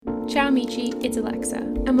Ciao amici, it's Alexa,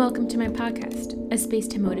 and welcome to my podcast, a space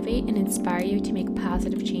to motivate and inspire you to make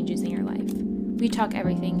positive changes in your life. We talk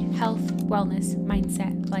everything health, wellness,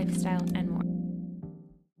 mindset, lifestyle, and more.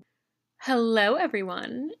 Hello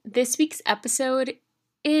everyone. This week's episode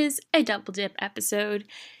is a double dip episode.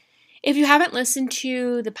 If you haven't listened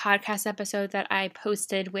to the podcast episode that I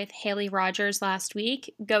posted with Haley Rogers last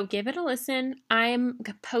week, go give it a listen. I'm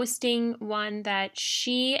posting one that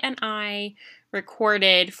she and I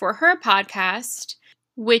recorded for her podcast,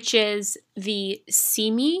 which is the See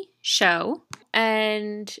Me Show.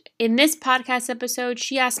 And in this podcast episode,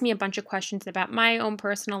 she asked me a bunch of questions about my own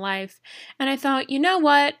personal life. And I thought, you know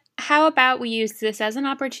what? How about we use this as an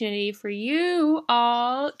opportunity for you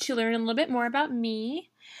all to learn a little bit more about me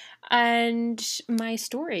and my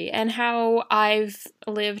story and how I've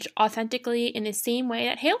lived authentically in the same way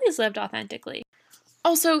that Haley's lived authentically.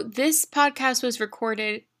 Also, this podcast was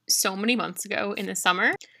recorded so many months ago in the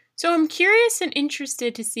summer, so I'm curious and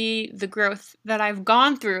interested to see the growth that I've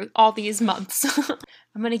gone through all these months.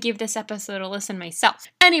 I'm going to give this episode a listen myself.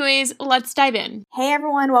 Anyways, let's dive in. Hey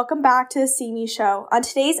everyone, welcome back to the See Me Show. On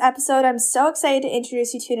today's episode, I'm so excited to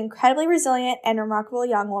introduce you to an incredibly resilient and remarkable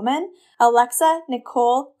young woman, Alexa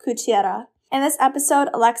Nicole Kuchera. In this episode,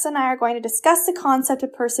 Alexa and I are going to discuss the concept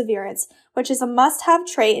of perseverance, which is a must-have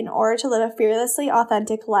trait in order to live a fearlessly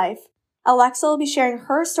authentic life. Alexa will be sharing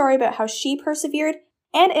her story about how she persevered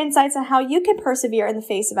and insights on how you can persevere in the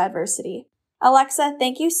face of adversity. Alexa,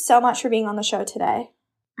 thank you so much for being on the show today.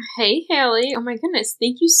 Hey, Haley. Oh my goodness.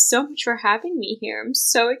 Thank you so much for having me here. I'm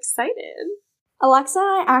so excited. Alexa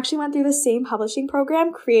and I actually went through the same publishing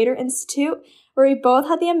program, Creator Institute, where we both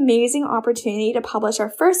had the amazing opportunity to publish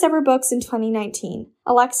our first ever books in 2019.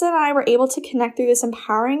 Alexa and I were able to connect through this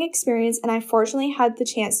empowering experience, and I fortunately had the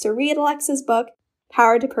chance to read Alexa's book,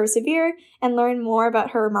 Power to Persevere, and learn more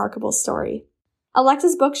about her remarkable story.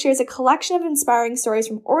 Alexa's book shares a collection of inspiring stories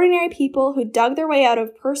from ordinary people who dug their way out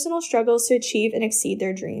of personal struggles to achieve and exceed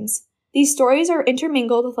their dreams. These stories are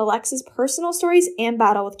intermingled with Alexa's personal stories and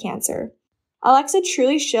battle with cancer. Alexa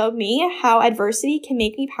truly showed me how adversity can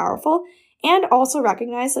make me powerful and also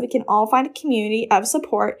recognize that we can all find a community of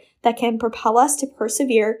support that can propel us to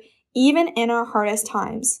persevere even in our hardest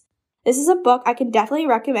times. This is a book I can definitely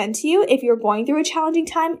recommend to you if you're going through a challenging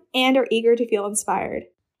time and are eager to feel inspired.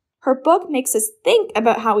 Her book makes us think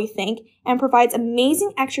about how we think and provides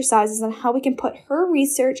amazing exercises on how we can put her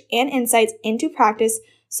research and insights into practice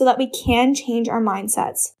so that we can change our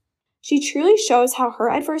mindsets. She truly shows how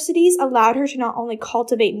her adversities allowed her to not only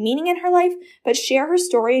cultivate meaning in her life, but share her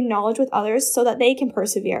story and knowledge with others so that they can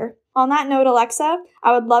persevere. On that note, Alexa,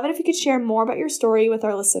 I would love it if you could share more about your story with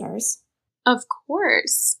our listeners. Of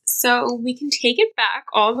course. So we can take it back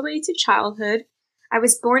all the way to childhood. I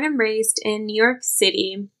was born and raised in New York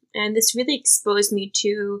City, and this really exposed me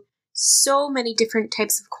to so many different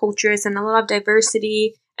types of cultures and a lot of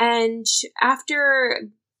diversity. And after,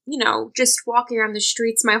 just walking around the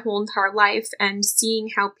streets my whole entire life and seeing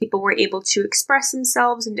how people were able to express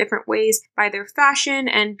themselves in different ways by their fashion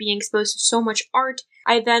and being exposed to so much art,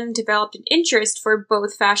 I then developed an interest for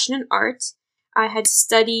both fashion and art. I had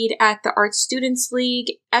studied at the Art Students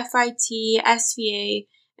League, FIT, SVA,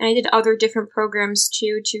 and I did other different programs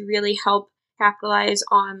too to really help capitalize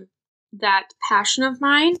on that passion of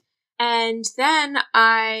mine. And then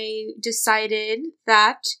I decided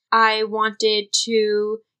that I wanted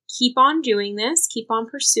to keep on doing this, keep on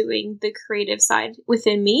pursuing the creative side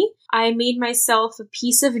within me. I made myself a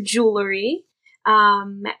piece of jewelry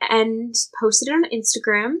and posted it on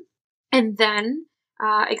Instagram. And then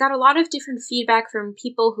I got a lot of different feedback from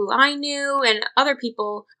people who I knew and other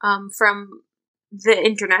people from the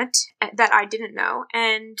internet that I didn't know.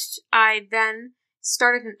 And I then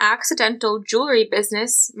started an accidental jewelry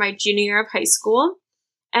business my junior year of high school.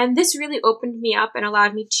 And this really opened me up and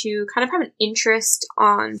allowed me to kind of have an interest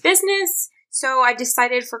on business. So I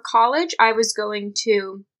decided for college I was going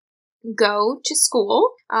to go to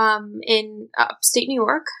school in upstate New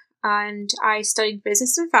York. And I studied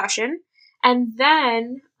business and fashion. And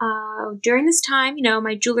then during this time,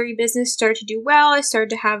 my jewelry business started to do well. I started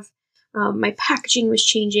to have my packaging was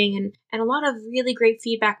changing and a lot of really great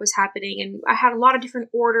feedback was happening. And I had a lot of different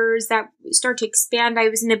orders that started to expand. I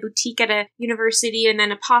was in a boutique at a university and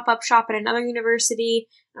then a pop-up shop at another university.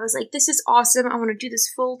 I was like, this is awesome. I want to do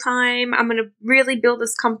this full time. I'm going to really build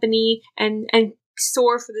this company and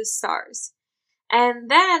soar for the stars.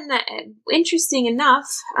 And then, interesting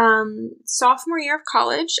enough, sophomore year of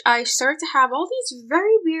college, I started to have all these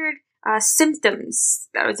very weird symptoms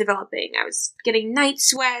that I was developing. I was getting night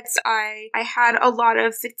sweats. I had a lot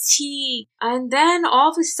of fatigue. And then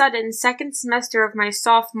all of a sudden, second semester of my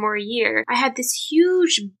sophomore year, I had this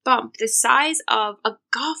huge bump the size of a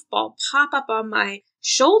golf ball pop up on my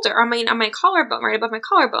shoulder, on my collarbone, right above my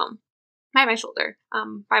collarbone, by my shoulder,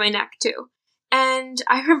 by my neck too. And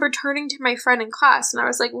I remember turning to my friend in class and I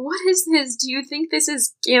was like, what is this? Do you think this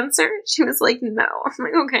is cancer? She was like, no. I'm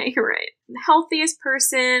like, okay, you're right. The healthiest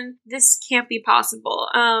person, this can't be possible.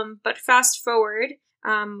 But fast forward,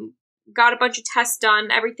 got a bunch of tests done.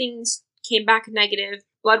 Everything came back negative.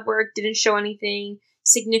 Blood work didn't show anything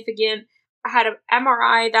significant. I had an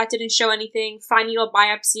MRI that didn't show anything. Fine needle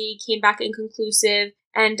biopsy came back inconclusive.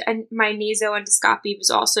 And my nasal endoscopy was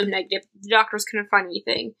also negative. The doctors couldn't find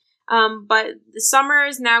anything. But the summer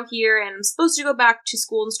is now here and I'm supposed to go back to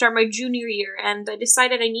school and start my junior year. And I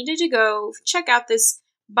decided I needed to go check out this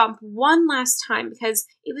bump one last time because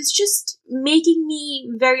it was just making me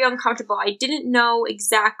very uncomfortable. I didn't know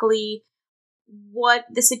exactly what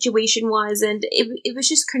the situation was and it was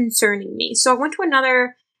just concerning me. So I went to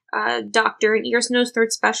another doctor, an ears, nose,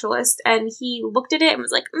 throat specialist, and he looked at it and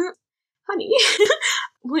was like, honey,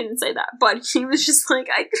 we didn't say that, but he was just like,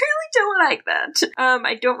 I really don't like that.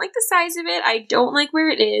 I don't like the size of it. I don't like where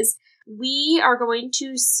it is. We are going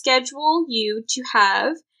to schedule you to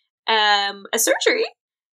have a surgery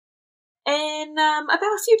in about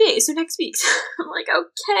a few days, so next week. I'm like,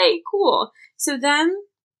 okay, cool. So then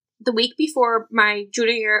the week before my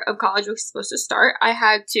junior year of college was supposed to start, I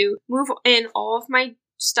had to move in all of my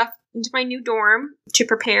stuff into my new dorm to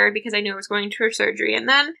prepare because I knew I was going to a surgery. And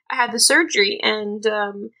then I had the surgery, and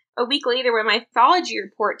a week later when my pathology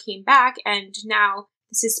report came back, and now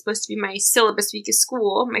this is supposed to be my syllabus week of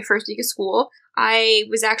school, my first week of school, I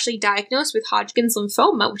was actually diagnosed with Hodgkin's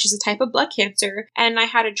lymphoma, which is a type of blood cancer, and I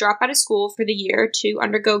had to drop out of school for the year to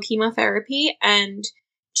undergo chemotherapy and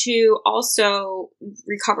to also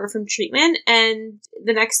recover from treatment. And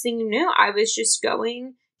the next thing you know, I was just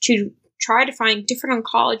going to try to find different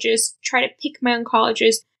oncologists, try to pick my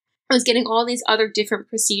oncologist. I was getting all these other different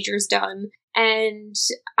procedures done, and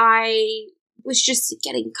I was just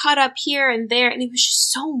getting cut up here and there, and it was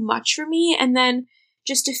just so much for me. And then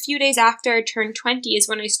just a few days after I turned 20 is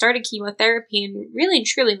when I started chemotherapy, and really and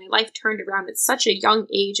truly my life turned around at such a young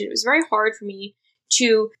age, and it was very hard for me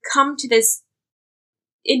to come to this.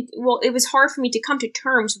 It was hard for me to come to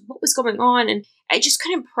terms with what was going on, and I just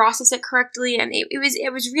couldn't process it correctly, and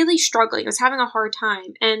it was really struggling. I was having a hard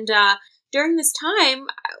time, and during this time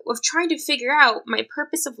of trying to figure out my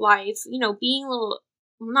purpose of life, being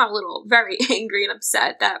very angry and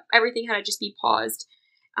upset that everything had to just be paused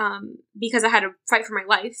because I had to fight for my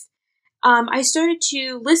life. I started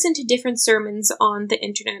to listen to different sermons on the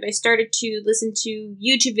internet. I started to listen to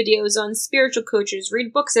YouTube videos on spiritual coaches,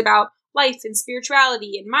 read books about life and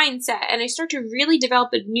spirituality and mindset. And I started to really develop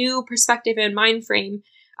a new perspective and mind frame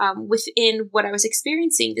within what I was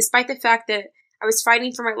experiencing, despite the fact that I was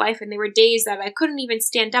fighting for my life and there were days that I couldn't even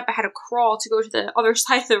stand up. I had to crawl to go to the other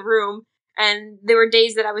side of the room. And there were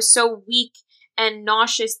days that I was so weak and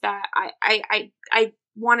nauseous that I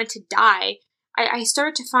wanted to die. I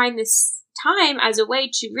started to find this time as a way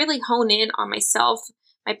to really hone in on myself,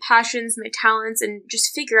 my passions, my talents, and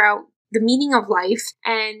just figure out the meaning of life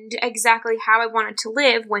and exactly how I wanted to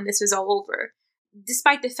live when this was all over,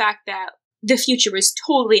 despite the fact that the future was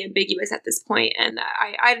totally ambiguous at this point, and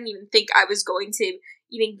I didn't even think I was going to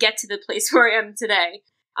even get to the place where I am today.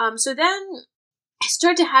 So then I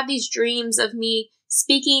started to have these dreams of me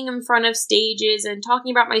speaking in front of stages and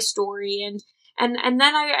talking about my story, and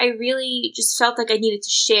then I really just felt like I needed to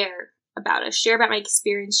share about my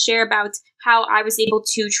experience, share about how I was able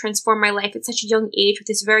to transform my life at such a young age with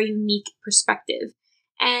this very unique perspective.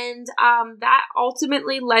 And that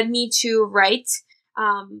ultimately led me to write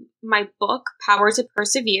my book, Power to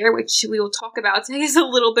Persevere, which we will talk about, I guess, a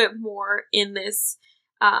little bit more in this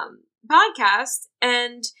podcast,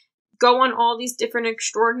 and go on all these different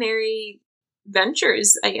extraordinary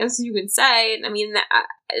ventures, I guess you could say. And I mean,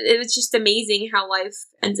 it was just amazing how life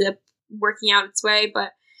ended up working out its way.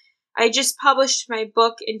 But I just published my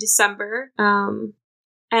book in December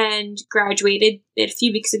and graduated a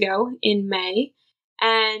few weeks ago in May.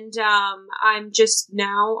 And I'm just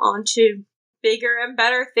now on to bigger and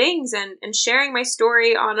better things and sharing my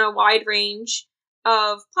story on a wide range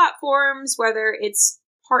of platforms, whether it's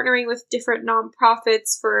partnering with different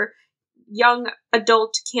nonprofits for young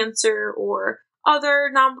adult cancer or other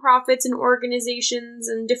nonprofits and organizations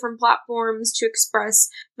and different platforms to express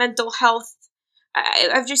mental health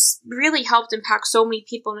I've just really helped impact so many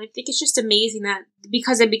people. And I think it's just amazing that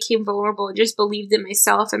because I became vulnerable and just believed in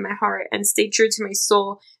myself and my heart and stayed true to my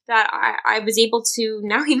soul, that I was able to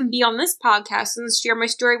now even be on this podcast and share my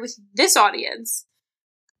story with this audience.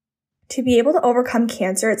 To be able to overcome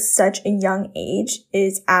cancer at such a young age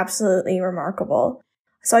is absolutely remarkable.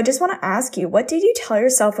 So I just want to ask you, what did you tell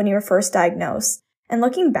yourself when you were first diagnosed? And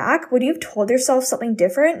looking back, would you have told yourself something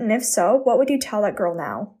different? And if so, what would you tell that girl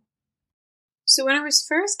now? So when I was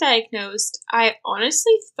first diagnosed, I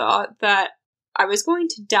honestly thought that I was going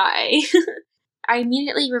to die. I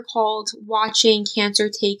immediately recalled watching cancer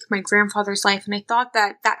take my grandfather's life, and I thought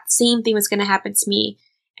that that same thing was going to happen to me.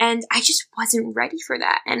 And I just wasn't ready for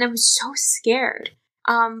that. And I was so scared.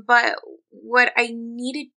 But what I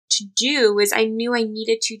needed to do is I knew I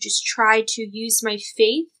needed to just try to use my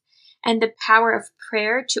faith and the power of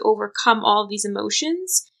prayer to overcome all of these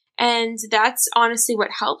emotions. And that's honestly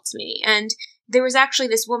what helped me. And there was actually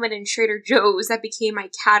this woman in Trader Joe's that became my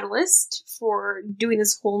catalyst for doing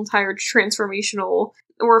this whole entire transformational,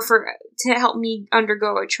 or to help me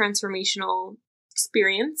undergo a transformational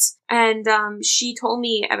experience. And she told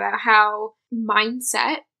me about how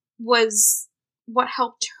mindset was what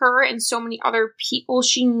helped her and so many other people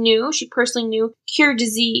she personally knew, cure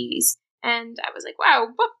disease. And I was like, wow,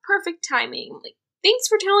 what perfect timing. Like, thanks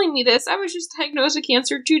for telling me this. I was just diagnosed with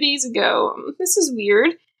cancer 2 days ago. This is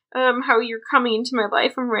weird. How you're coming into my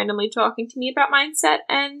life and randomly talking to me about mindset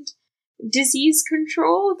and disease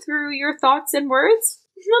control through your thoughts and words.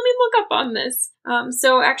 Let me look up on this.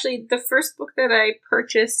 So actually, the first book that I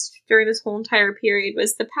purchased during this whole entire period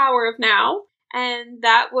was The Power of Now. And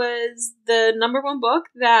that was the #1 book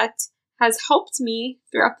that has helped me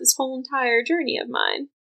throughout this whole entire journey of mine.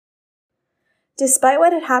 Despite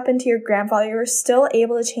what had happened to your grandfather, you were still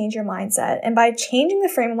able to change your mindset. And by changing the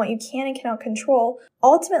frame of what you can and cannot control,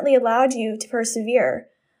 ultimately allowed you to persevere.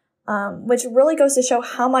 Which really goes to show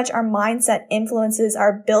how much our mindset influences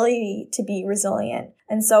our ability to be resilient.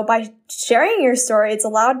 And so by sharing your story, it's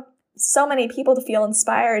allowed so many people to feel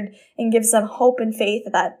inspired and gives them hope and faith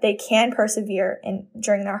that they can persevere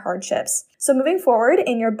during their hardships. So moving forward,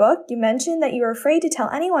 in your book, you mentioned that you were afraid to tell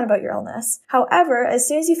anyone about your illness. However, as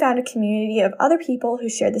soon as you found a community of other people who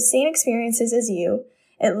shared the same experiences as you,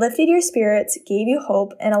 it lifted your spirits, gave you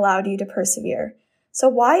hope, and allowed you to persevere. So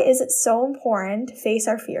why is it so important to face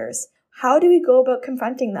our fears? How do we go about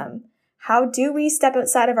confronting them? How do we step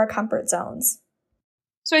outside of our comfort zones?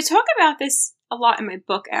 So I talk about this a lot in my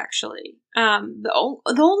book, actually. The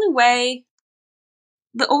only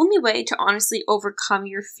way to honestly overcome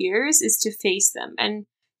your fears is to face them. And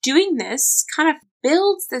doing this kind of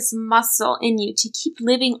builds this muscle in you to keep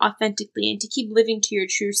living authentically and to keep living to your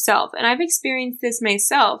true self. And I've experienced this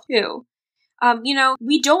myself, too.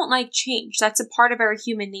 We don't like change. That's a part of our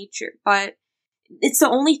human nature, but it's the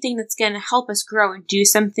only thing that's going to help us grow and do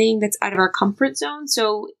something that's out of our comfort zone.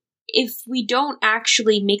 So if we don't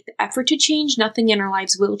actually make the effort to change, nothing in our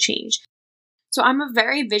lives will change. So I'm a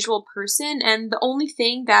very visual person, and the only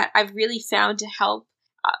thing that I've really found to help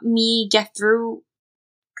me get through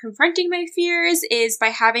confronting my fears is by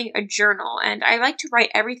having a journal. And I like to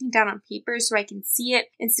write everything down on paper so I can see it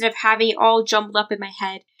instead of having it all jumbled up in my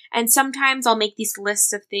head. And sometimes I'll make these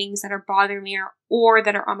lists of things that are bothering me or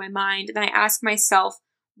that are on my mind. And then I ask myself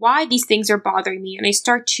why these things are bothering me. And I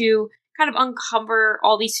start to kind of uncover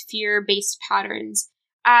all these fear-based patterns.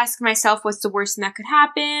 Ask myself what's the worst thing that could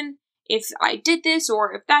happen if I did this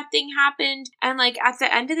or if that thing happened. And at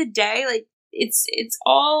the end of the day, it's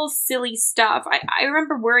all silly stuff. I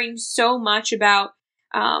remember worrying so much about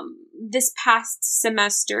this past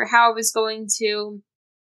semester, how I was going to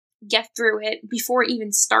get through it before it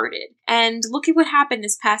even started. And look at what happened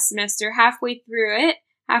this past semester. Halfway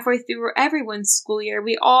through everyone's school year,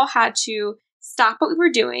 we all had to stop what we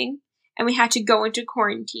were doing and we had to go into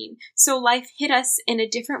quarantine. So life hit us in a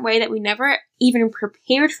different way that we never even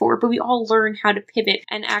prepared for, but we all learned how to pivot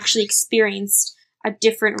and actually experienced a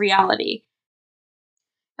different reality.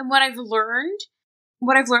 And what I've learned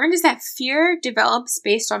is that fear develops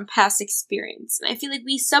based on past experience. And I feel like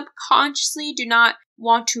we subconsciously do not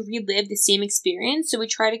want to relive the same experience. So we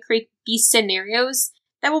try to create these scenarios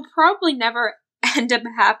that will probably never end up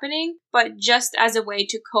happening, but just as a way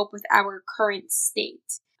to cope with our current state.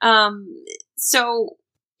 So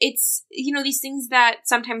it's, these things that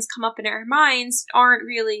sometimes come up in our minds aren't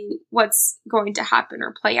really what's going to happen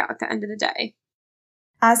or play out at the end of the day.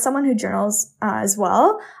 As someone who journals as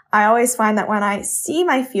well, I always find that when I see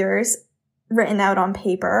my fears written out on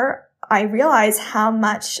paper, I realize how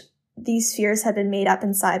much these fears have been made up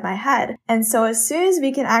inside my head. And so as soon as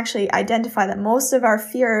we can actually identify that most of our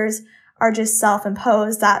fears are just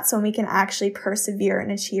self-imposed. That's when we can actually persevere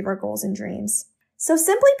and achieve our goals and dreams. So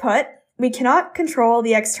simply put, we cannot control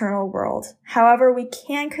the external world. However, we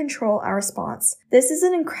can control our response. This is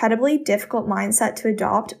an incredibly difficult mindset to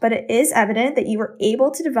adopt, but it is evident that you were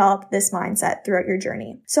able to develop this mindset throughout your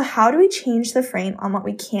journey. So how do we change the frame on what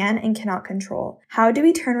we can and cannot control? How do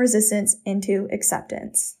we turn resistance into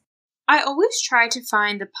acceptance? I always try to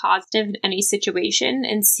find the positive in any situation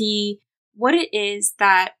and see what it is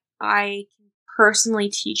that I can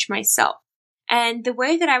personally teach myself. And the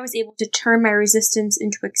way that I was able to turn my resistance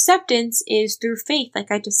into acceptance is through faith, like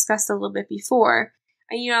I discussed a little bit before.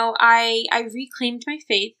 I reclaimed my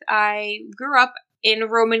faith. I grew up in a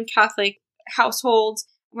Roman Catholic household,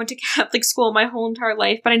 went to Catholic school my whole entire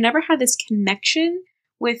life, but I never had this connection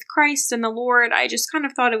with Christ and the Lord. I just kind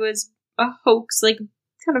of thought it was a hoax, like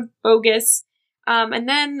kind of bogus. And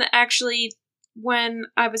then actually, when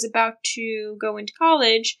I was about to go into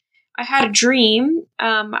college, I had a dream.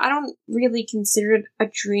 I don't really consider it a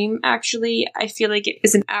dream, actually. I feel like it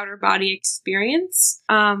was an outer body experience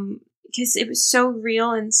because it was so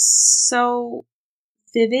real and so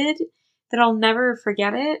vivid that I'll never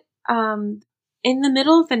forget it. In the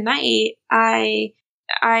middle of the night, I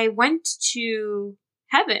went to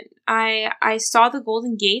heaven. I saw the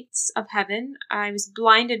golden gates of heaven. I was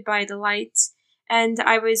blinded by the lights, and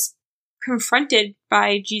I was confronted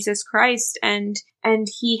by Jesus Christ, and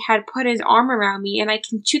he had put his arm around me, and I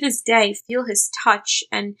can to this day feel his touch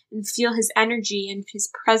and feel his energy and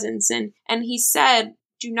his presence, and he said,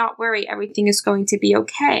 "Do not worry, everything is going to be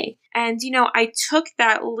okay." And I took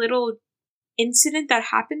that little incident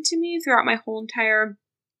that happened to me throughout my whole entire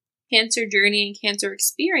cancer journey and cancer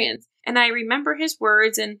experience, and I remember his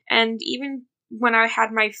words, and even when I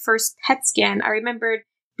had my first PET scan, I remembered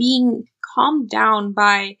being calmed down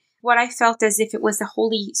by what I felt as if it was the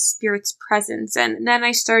Holy Spirit's presence. And then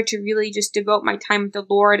I started to really just devote my time with the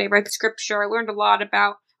Lord. I read scripture. I learned a lot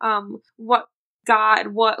about who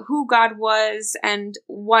God was and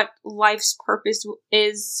what life's purpose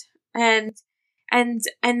is. And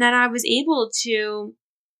then I was able to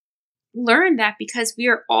learn that because we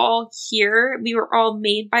are all here, we were all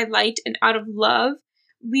made by light and out of love.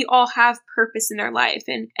 We all have purpose in our life.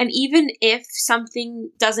 And even if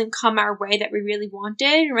something doesn't come our way that we really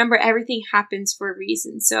wanted, remember, everything happens for a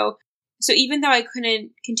reason. So even though I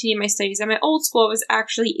couldn't continue my studies at my old school, I was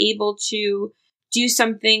actually able to do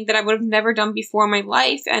something that I would have never done before in my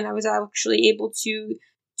life. And I was actually able to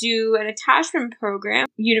do an attachment program,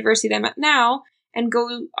 university that I'm at now, and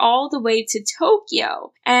go all the way to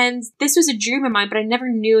Tokyo. And this was a dream of mine, but I never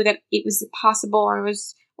knew that it was possible. And I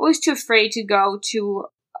was always too afraid to go to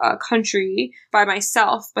a country by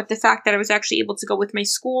myself. But the fact that I was actually able to go with my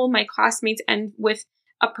school, my classmates, and with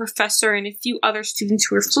a professor and a few other students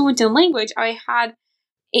who were fluent in language, I had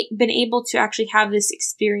been able to actually have this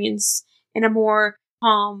experience in a more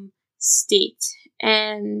calm state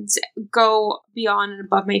and go beyond and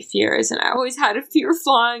above my fears. And I always had a fear of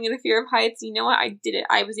flying and a fear of heights. You know what? I did it.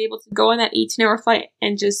 I was able to go on that 18-hour flight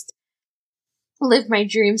and just live my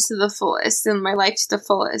dreams to the fullest and my life to the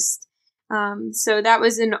fullest. So that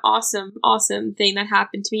was an awesome, awesome thing that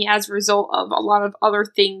happened to me as a result of a lot of other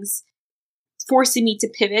things forcing me to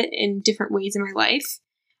pivot in different ways in my life.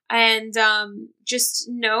 And just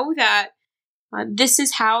know that this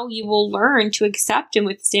is how you will learn to accept and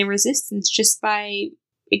withstand resistance, just by,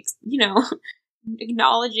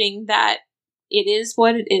 acknowledging that it is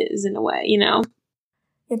what it is in a way, Yeah,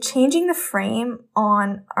 changing the frame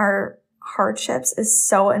on our hardships is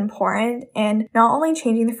so important, and not only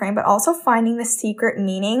changing the frame but also finding the secret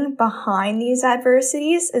meaning behind these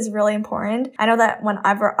adversities is really important. I know that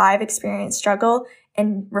whenever I've experienced struggle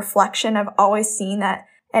and reflection, I've always seen that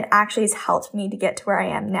it actually has helped me to get to where I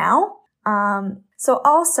am now. So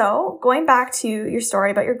also going back to your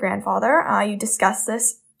story about your grandfather, you discussed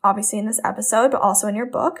this obviously in this episode, but also in your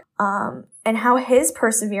book, and how his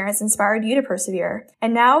perseverance inspired you to persevere.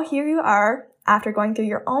 And now here you are, after going through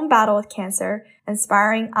your own battle with cancer,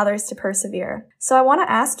 inspiring others to persevere. So I want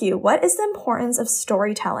to ask you, what is the importance of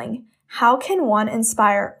storytelling? How can one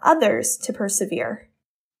inspire others to persevere?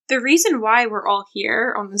 The reason why we're all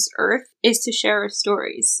here on this earth is to share our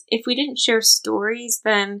stories. If we didn't share stories,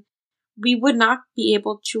 then we would not be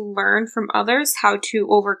able to learn from others how to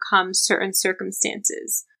overcome certain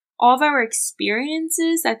circumstances. All of our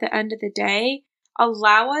experiences at the end of the day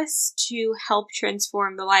allow us to help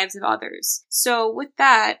transform the lives of others. So with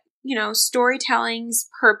that, storytelling's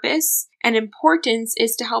purpose and importance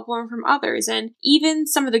is to help learn from others. And even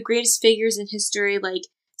some of the greatest figures in history, like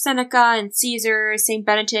Seneca and Caesar, Saint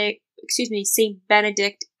Benedict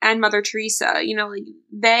and Mother Teresa,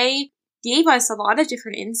 they gave us a lot of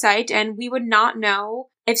different insight, and we would not know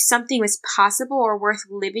if something was possible or worth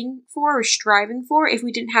living for or striving for if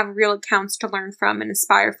we didn't have real accounts to learn from and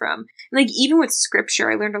aspire from. Like, even with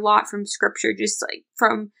scripture, I learned a lot from scripture, just like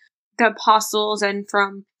from the apostles and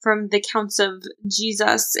from the accounts of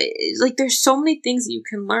Jesus. Like, there's so many things that you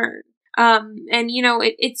can learn. And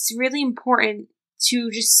it's really important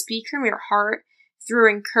to just speak from your heart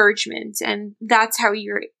through encouragement. And that's how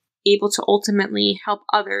you're able to ultimately help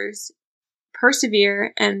others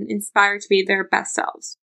persevere and inspire to be their best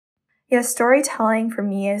selves. Yeah, storytelling for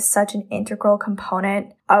me is such an integral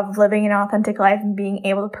component of living an authentic life and being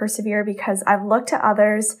able to persevere, because I've looked at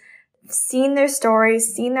others, seen their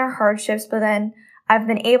stories, seen their hardships, but then I've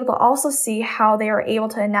been able to also see how they are able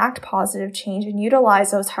to enact positive change and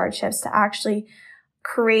utilize those hardships to actually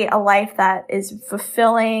create a life that is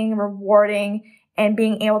fulfilling, rewarding, and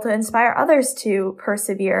being able to inspire others to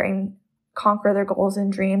persevere and conquer their goals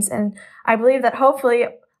and dreams. And I believe that hopefully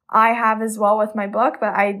I have as well with my book,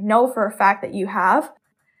 but I know for a fact that you have.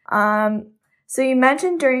 So you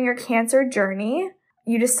mentioned during your cancer journey,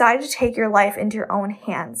 you decided to take your life into your own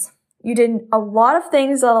hands. You did a lot of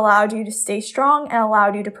things that allowed you to stay strong and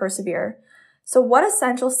allowed you to persevere. So what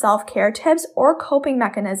essential self-care tips or coping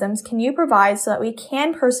mechanisms can you provide so that we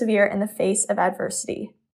can persevere in the face of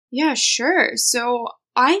adversity? Yeah, sure. So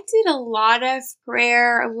I did a lot of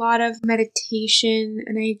prayer, a lot of meditation,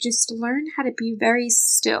 and I just learned how to be very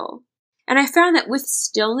still. And I found that with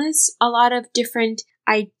stillness, a lot of different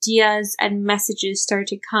ideas and messages started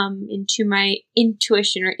to come into my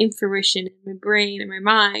intuition or intuition in my brain and my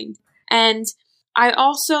mind. And I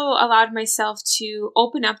also allowed myself to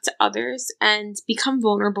open up to others and become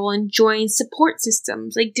vulnerable and join support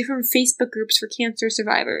systems like different Facebook groups for cancer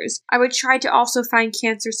survivors. I would try to also find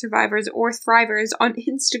cancer survivors or thrivers on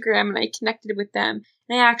Instagram, and I connected with them.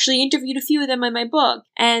 And I actually interviewed a few of them in my book.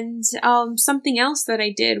 And something else that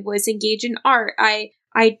I did was engage in art. I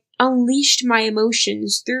unleashed my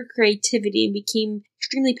emotions through creativity and became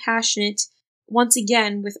extremely passionate once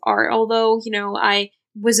again with art. Although, I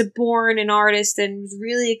was born an artist and was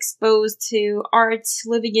really exposed to art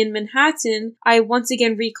living in Manhattan, I once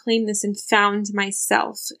again reclaimed this and found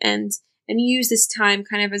myself and used this time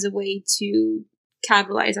kind of as a way to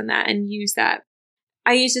capitalize on that and use that.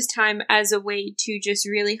 I used this time as a way to just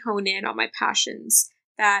really hone in on my passions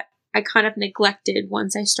that I kind of neglected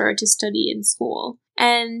once I started to study in school.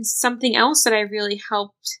 And something else that I really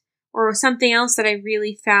helped, or something else that I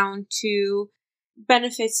really found to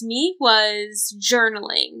benefits me, was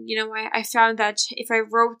journaling. I found that if I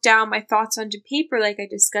wrote down my thoughts onto paper, like I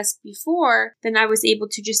discussed before, then I was able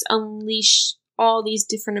to just unleash all these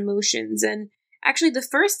different emotions. And actually, the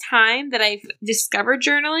first time that I discovered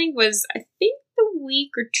journaling was, I think, the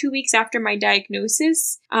week or 2 weeks after my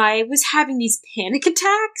diagnosis. I was having these panic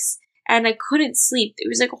attacks and I couldn't sleep. It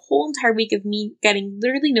was like a whole entire week of me getting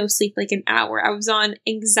literally no sleep, like an hour. I was on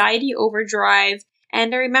anxiety overdrive.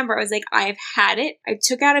 And I remember I was like, I've had it. I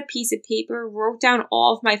took out a piece of paper, wrote down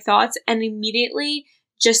all of my thoughts, and immediately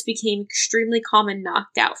just became extremely calm and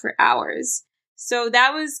knocked out for hours. So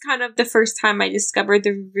that was kind of the first time I discovered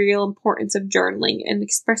the real importance of journaling and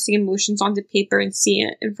expressing emotions onto paper and seeing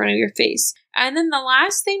it in front of your face. And then the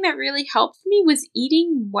last thing that really helped me was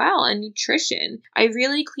eating well and nutrition. I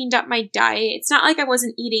really cleaned up my diet. It's not like I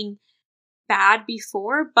wasn't eating bad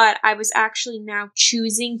before, but I was actually now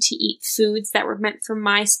choosing to eat foods that were meant for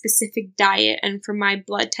my specific diet and for my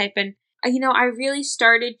blood type. And, I really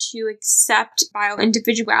started to accept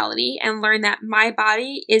bio-individuality and learn that my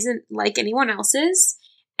body isn't like anyone else's.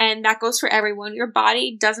 And that goes for everyone. Your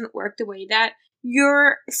body doesn't work the way that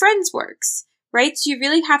your friend's works, right? So you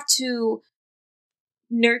really have to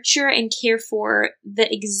nurture and care for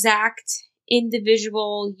the exact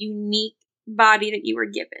individual, unique body that you were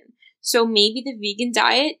given. So maybe the vegan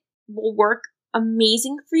diet will work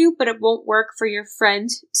amazing for you, but it won't work for your friend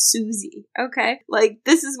Susie, okay? Like,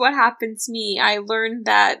 this is what happened to me. I learned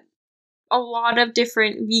that a lot of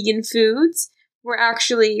different vegan foods were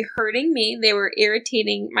actually hurting me. They were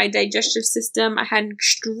irritating my digestive system. I had an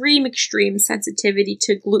extreme sensitivity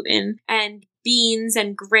to gluten and beans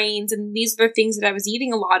and grains, and these are the things that I was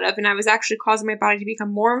eating a lot of, and I was actually causing my body to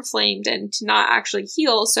become more inflamed and to not actually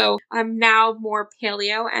heal. So I'm now more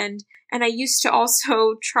paleo, and I used to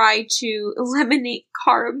also try to eliminate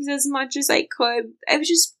carbs as much as I could.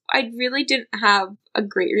 I really didn't have a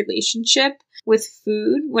great relationship with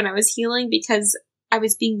food when I was healing because I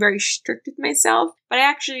was being very strict with myself. But I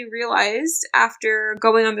actually realized after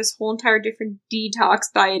going on this whole entire different detox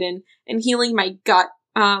diet and healing my gut,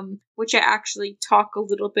 which I actually talk a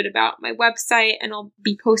little bit about on my website, and I'll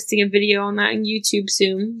be posting a video on that on YouTube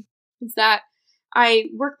soon, is that I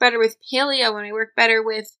work better with paleo and I work better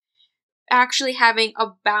with actually having a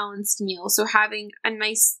balanced meal. So having a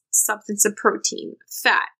nice substance of protein,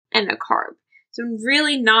 fat, and a carb. So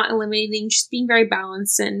really not eliminating, just being very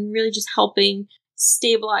balanced and really just helping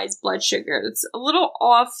stabilize blood sugar. It's a little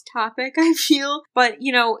off topic, I feel, but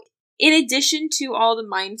in addition to all the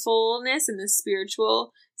mindfulness and the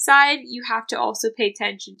spiritual side, you have to also pay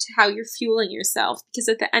attention to how you're fueling yourself, because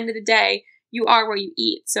at the end of the day, you are what you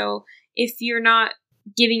eat. So if you're not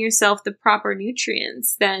giving yourself the proper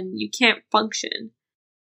nutrients, then you can't function.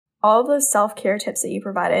 All of those self-care tips that you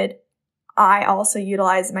provided, I also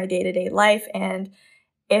utilize in my day-to-day life. And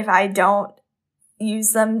if I don't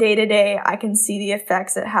use them day to day, I can see the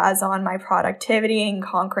effects it has on my productivity and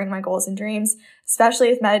conquering my goals and dreams, especially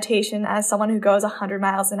with meditation. As someone who goes 100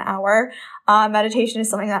 miles an hour, meditation is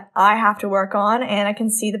something that I have to work on, and I can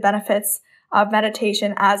see the benefits of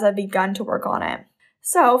meditation as I've begun to work on it.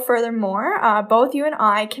 So furthermore, both you and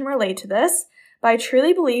I can relate to this, but I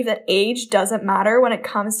truly believe that age doesn't matter when it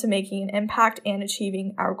comes to making an impact and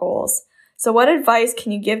achieving our goals. So what advice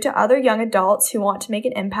can you give to other young adults who want to make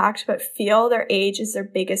an impact but feel their age is their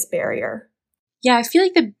biggest barrier? Yeah, I feel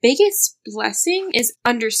like the biggest blessing is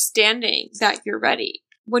understanding that you're ready.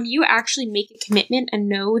 When you actually make a commitment and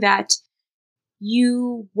know that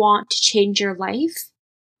you want to change your life,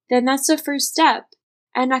 then that's the first step.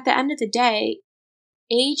 And at the end of the day,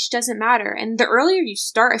 age doesn't matter. And the earlier you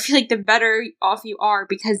start, I feel like the better off you are,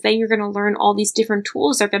 because then you're going to learn all these different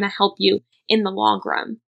tools that are going to help you in the long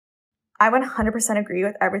run. I 100% agree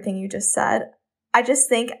with everything you just said. I just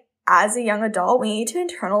think as a young adult, we need to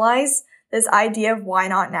internalize this idea of why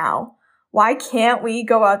not now? Why can't we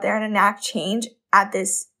go out there and enact change at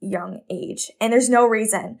this young age? And there's no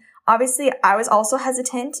reason. Obviously, I was also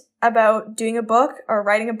hesitant about doing a book or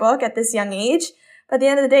writing a book at this young age. But at the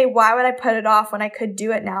end of the day, why would I put it off when I could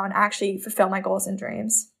do it now and actually fulfill my goals and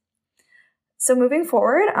dreams? So moving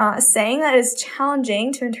forward, saying that it is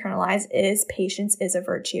challenging to internalize is patience is a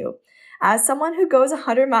virtue. As someone who goes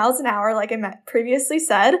 100 miles an hour, like I previously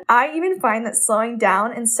said, I even find that slowing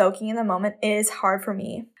down and soaking in the moment is hard for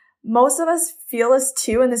me. Most of us feel this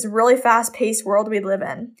too in this really fast-paced world we live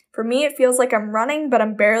in. For me, it feels like I'm running, but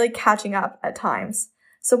I'm barely catching up at times.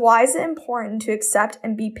 So why is it important to accept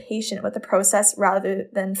and be patient with the process rather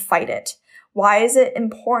than fight it? Why is it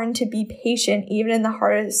important to be patient even in the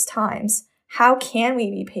hardest times? How can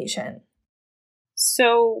we be patient?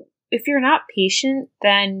 So if you're not patient,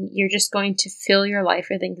 then you're just going to fill your life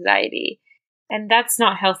with anxiety. And that's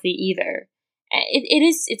not healthy either.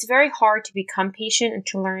 It's very hard to become patient and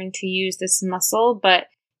to learn to use this muscle, but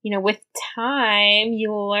with time,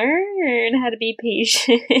 you learn how to be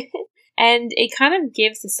patient. And it kind of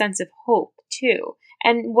gives a sense of hope too.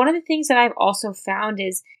 And one of the things that I've also found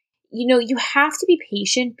is, you have to be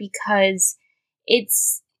patient because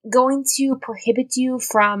it's going to prohibit you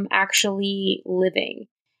from actually living.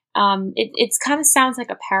 It's kind of sounds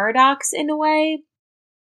like a paradox in a way,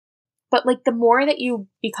 but like the more that you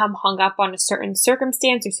become hung up on a certain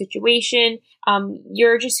circumstance or situation,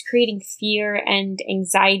 you're just creating fear and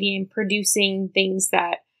anxiety and producing things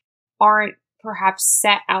that aren't perhaps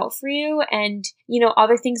set out for you. And,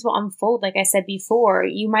 other things will unfold. Like I said before,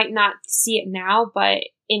 you might not see it now, but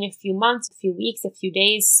in a few months, a few weeks, a few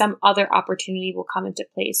days, some other opportunity will come into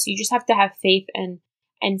place. So you just have to have faith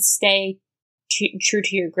and stay true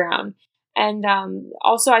to your ground. And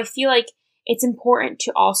also, I feel like it's important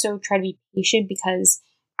to also try to be patient, because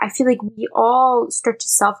I feel like we all start to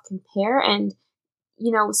self-compare, and,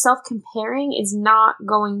 self-comparing is not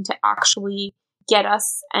going to actually get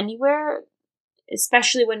us anywhere,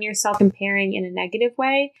 especially when you're self-comparing in a negative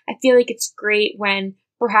way. I feel like it's great when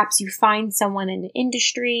perhaps you find someone in the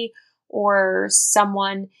industry or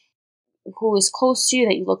someone who is close to you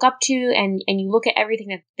that you look up to, and you look at everything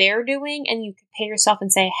that they're doing and you compare yourself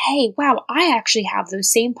and say, hey, wow, I actually have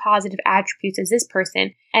those same positive attributes as this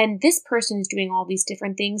person, and this person is doing all these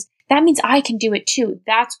different things. That means I can do it too.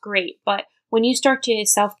 That's great. But when you start to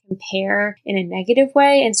self-compare in a negative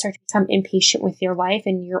way and start to become impatient with your life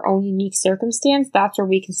and your own unique circumstance, that's where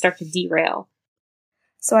we can start to derail.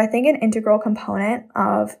 So I think an integral component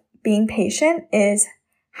of being patient is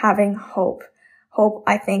having hope. Hope,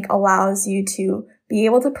 I think, allows you to be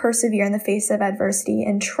able to persevere in the face of adversity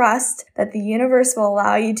and trust that the universe will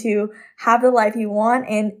allow you to have the life you want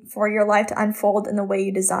and for your life to unfold in the way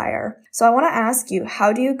you desire. So I want to ask you,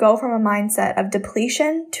 how do you go from a mindset of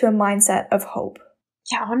depletion to a mindset of hope?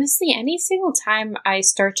 Yeah, honestly, any single time I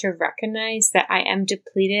start to recognize that I am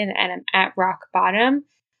depleted and I'm at rock bottom,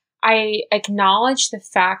 I acknowledge the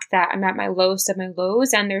fact that I'm at my lowest of my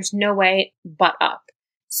lows and there's no way but up.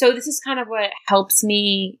 So this is kind of what helps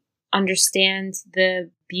me understand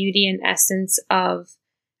the beauty and essence of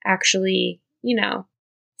actually,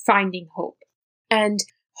 finding hope. And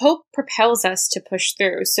hope propels us to push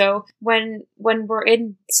through. So when we're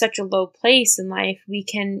in such a low place in life, we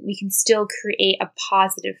can still create a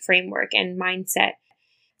positive framework and mindset.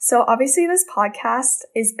 So obviously this podcast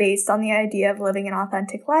is based on the idea of living an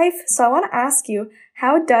authentic life. So I want to ask you,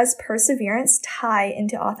 how does perseverance tie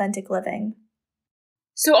into authentic living?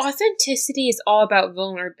 So authenticity is all about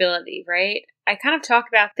vulnerability, right? I kind of talk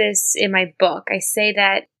about this in my book. I say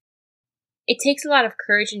that it takes a lot of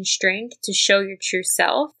courage and strength to show your true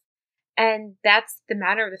self. And that's the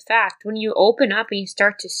matter of the fact. When you open up and you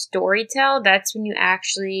start to storytell, that's when you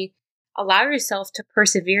actually allow yourself to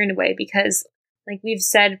persevere in a way. Because like we've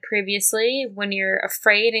said previously, when you're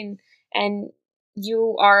afraid and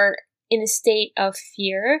you are in a state of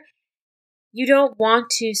fear, you don't want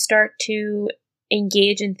to start to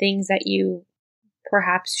engage in things that you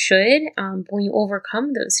perhaps should. When you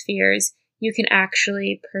overcome those fears, you can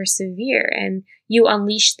actually persevere and you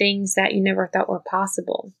unleash things that you never thought were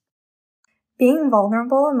possible. Being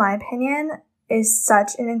vulnerable, in my opinion, is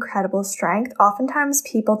such an incredible strength. Oftentimes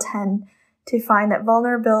people tend to find that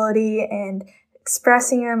vulnerability and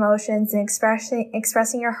expressing your emotions and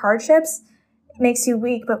expressing your hardships makes you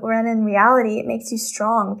weak, but when in reality it makes you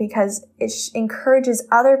strong because it encourages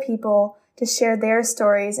other people to share their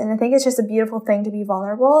stories. And I think it's just a beautiful thing to be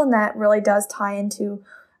vulnerable, and that really does tie into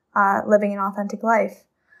living an authentic life.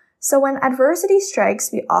 So when adversity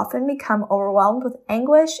strikes, we often become overwhelmed with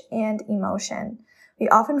anguish and emotion. We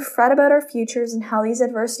often fret about our futures and how these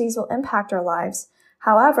adversities will impact our lives.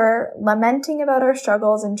 However, lamenting about our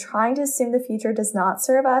struggles and trying to assume the future does not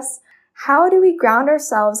serve us. How do we ground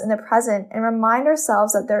ourselves in the present and remind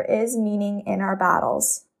ourselves that there is meaning in our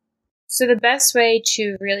battles? So the best way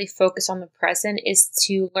to really focus on the present is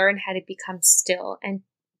to learn how to become still. And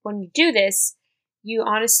when you do this, you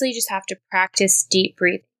honestly just have to practice deep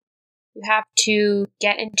breathing. You have to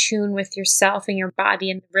get in tune with yourself and your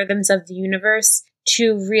body and the rhythms of the universe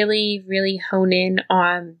to really, really hone in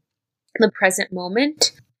on the present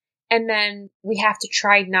moment. And then we have to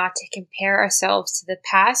try not to compare ourselves to the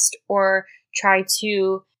past or try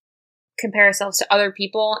to compare ourselves to other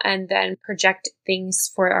people and then project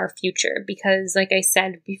things for our future. Because like I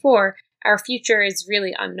said before, our future is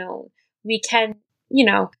really unknown. We can,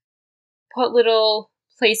 put little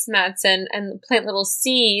placemats and plant little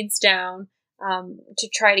seeds down to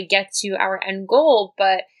try to get to our end goal.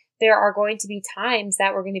 But there are going to be times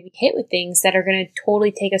that we're going to be hit with things that are going to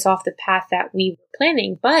totally take us off the path that we were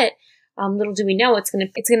planning. But little do we know, it's going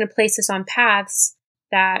to place us on paths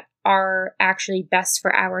that are actually best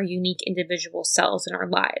for our unique individual selves in our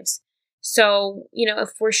lives. So, if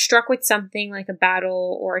we're struck with something like a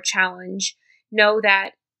battle or a challenge, know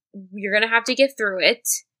that you're going to have to get through it.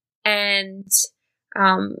 And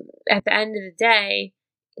at the end of the day,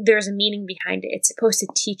 there's a meaning behind it. It's supposed to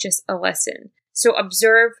teach us a lesson. So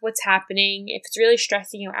observe what's happening. If it's really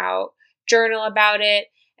stressing you out, journal about it,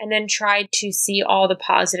 and then try to see all the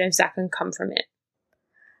positives that can come from it.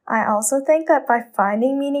 I also think that by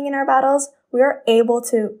finding meaning in our battles, we are able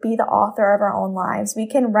to be the author of our own lives. We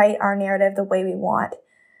can write our narrative the way we want.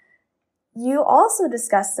 You also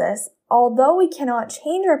discussed this. Although we cannot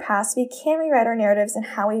change our past, we can rewrite our narratives and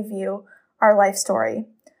how we view our life story.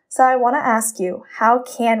 So I want to ask you, how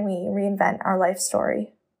can we reinvent our life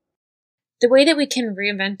story? The way that we can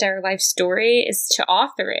reinvent our life story is to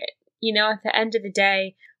author it. At the end of the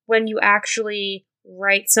day, when you actually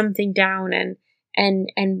write something down and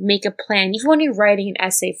make a plan, even when you're writing an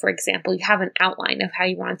essay, for example, you have an outline of how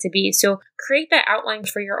you want it to be. So create that outline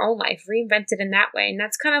for your own life, reinvent it in that way. And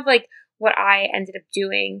that's kind of like what I ended up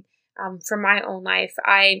doing for my own life.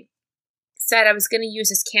 I said I was going to use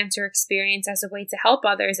this cancer experience as a way to help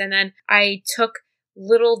others. And then I took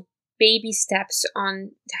little baby steps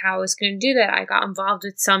on how I was going to do that. I got involved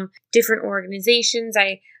with some different organizations.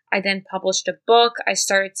 I then published a book. I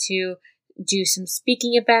started to do some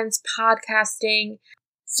speaking events, podcasting.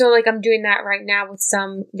 So I'm doing that right now with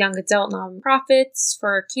some young adult nonprofits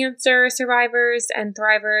for cancer survivors and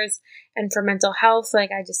thrivers and for mental health, like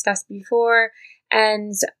I discussed before.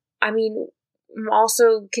 And I'm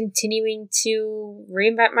also continuing to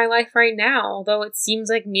reinvent my life right now. Although it seems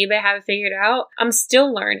like maybe I have it figured out, I'm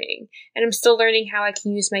still learning. And I'm still learning how I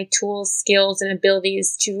can use my tools, skills, and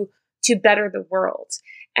abilities to better the world.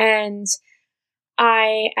 And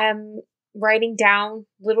I am writing down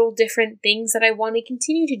little different things that I want to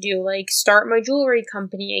continue to do, like start my jewelry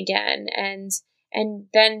company again, and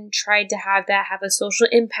then tried to have a social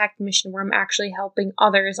impact mission where I'm actually helping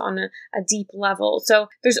others on a deep level. So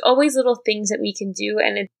there's always little things that we can do,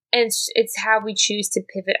 and it's how we choose to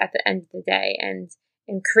pivot at the end of the day and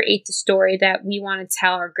create the story that we want to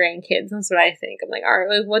tell our grandkids. That's what I think. I'm like, all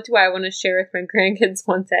right, like, what do I want to share with my grandkids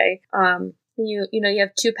one day? You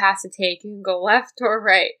have two paths to take. You can go left or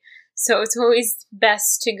right. So it's always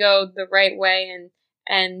best to go the right way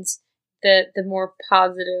and the more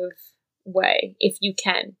positive way if you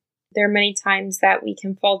can. There are many times that we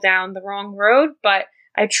can fall down the wrong road, but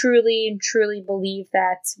I truly and truly believe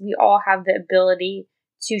that we all have the ability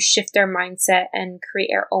to shift our mindset and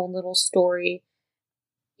create our own little story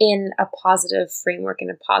in a positive framework, in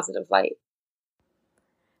a positive light.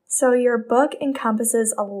 So your book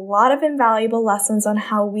encompasses a lot of invaluable lessons on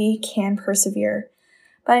how we can persevere.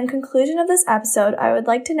 But in conclusion of this episode, I would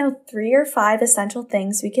like to know 3 or 5 essential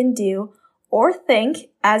things we can do or think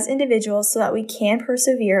as individuals so that we can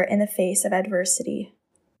persevere in the face of adversity.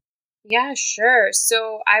 Yeah, sure.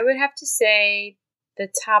 So I would have to say the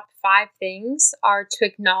top 5 things are to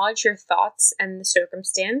acknowledge your thoughts and the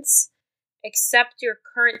circumstance, accept your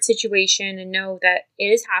current situation and know that it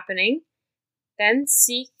is happening, then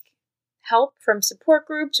seek help from support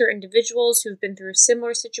groups or individuals who've been through a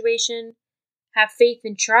similar situation, have faith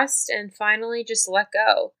and trust, and finally just let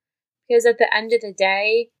go. Because at the end of the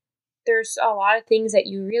day, there's a lot of things that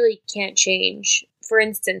you really can't change. For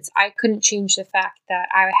instance, I couldn't change the fact that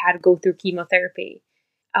I had to go through chemotherapy.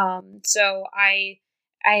 So I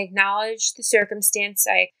acknowledged the circumstance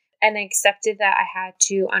and I accepted that I had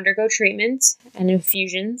to undergo treatment and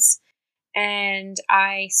infusions. And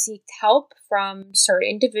I sought help from certain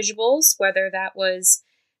individuals, whether that was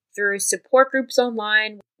through support groups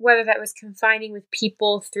online, whether that was confining with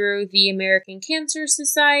people through the American Cancer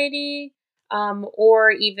Society,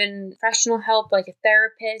 or even professional help like a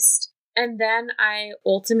therapist. And then I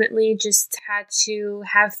ultimately just had to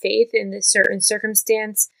have faith in this certain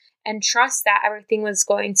circumstance and trust that everything was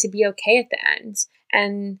going to be okay at the end.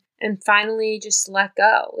 And finally just let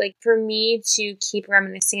go. Like, for me to keep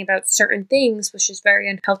reminiscing about certain things was just very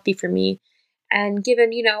unhealthy for me. And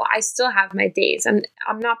given, I still have my days.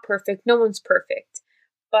 I'm not perfect. No one's perfect.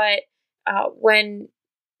 But when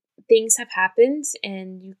things have happened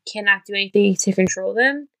and you cannot do anything to control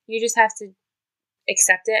them, you just have to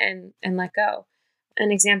accept it and let go.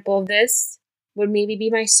 An example of this would maybe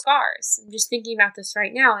be my scars. I'm just thinking about this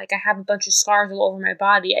right now. Like, I have a bunch of scars all over my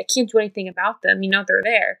body. I can't do anything about them. They're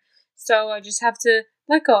there. So I just have to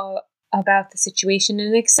let go about the situation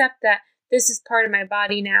and accept that this is part of my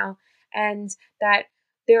body now and that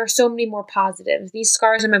there are so many more positives. These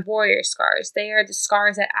scars are my warrior scars. They are the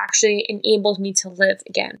scars that actually enabled me to live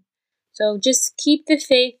again. So just keep the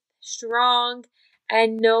faith strong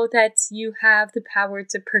and know that you have the power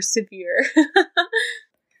to persevere.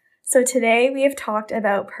 So today we have talked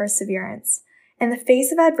about perseverance. In the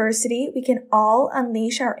face of adversity, we can all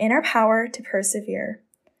unleash our inner power to persevere.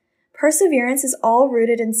 Perseverance is all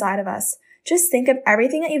rooted inside of us. Just think of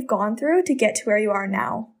everything that you've gone through to get to where you are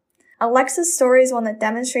now. Alexa's story is one that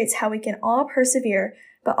demonstrates how we can all persevere,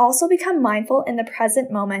 but also become mindful in the present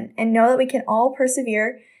moment and know that we can all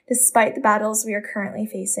persevere despite the battles we are currently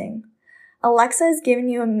facing. Alexa has given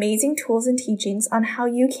you amazing tools and teachings on how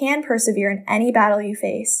you can persevere in any battle you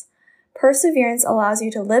face. Perseverance allows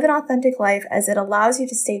you to live an authentic life as it allows you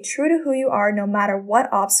to stay true to who you are no matter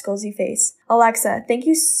what obstacles you face. Alexa, thank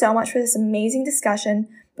you so much for this amazing discussion.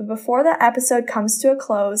 But before the episode comes to a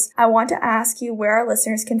close, I want to ask you where our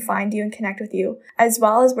listeners can find you and connect with you, as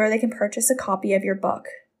well as where they can purchase a copy of your book.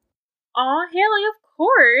 Aw, Haley, of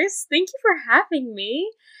course. Thank you for having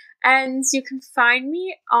me. And you can find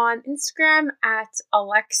me on Instagram at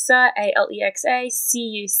Alexa,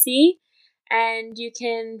 AlexaCuc. And you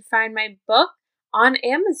can find my book on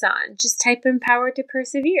Amazon. Just type in Power to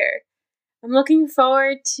Persevere. I'm looking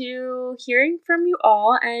forward to hearing from you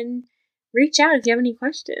all and reach out if you have any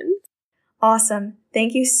questions. Awesome.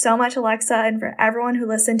 Thank you so much, Alexa, and for everyone who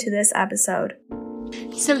listened to this episode.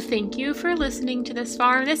 So thank you for listening to this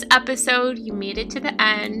far in this episode. You made it to the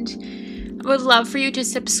end. I would love for you to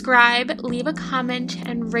subscribe, leave a comment,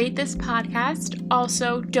 and rate this podcast.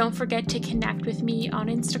 Also, don't forget to connect with me on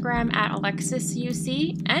Instagram at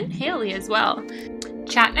AlexisUC and Haley as well.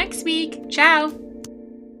 Chat next week. Ciao!